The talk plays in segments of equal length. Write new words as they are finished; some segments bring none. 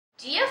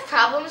Do you have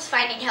problems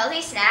finding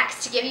healthy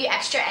snacks to give you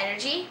extra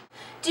energy?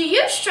 Do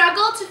you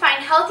struggle to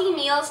find healthy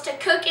meals to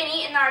cook and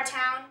eat in our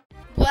town?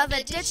 Well,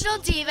 the Digital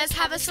Divas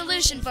have a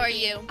solution for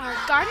you. Our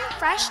Garden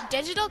Fresh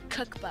Digital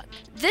Cookbook.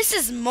 This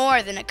is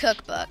more than a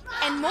cookbook.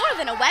 And more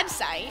than a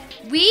website.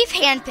 We've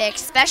handpicked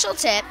special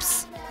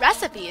tips,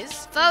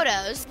 recipes,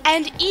 photos,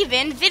 and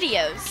even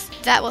videos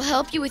that will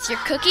help you with your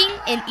cooking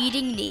and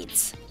eating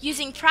needs.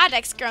 Using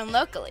products grown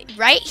locally.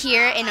 Right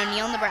here in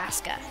O'Neill,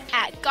 Nebraska.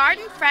 At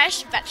Garden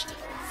Fresh Vegetables.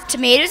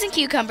 Tomatoes and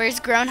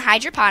cucumbers grown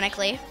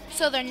hydroponically.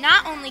 So they're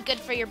not only good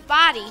for your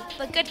body,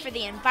 but good for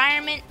the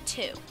environment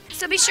too.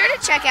 So be sure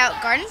to check out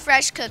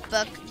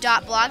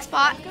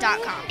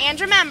gardenfreshcookbook.blogspot.com. And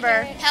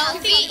remember,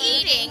 healthy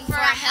eating for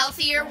a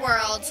healthier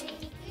world.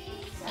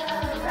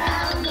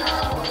 Around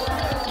the world.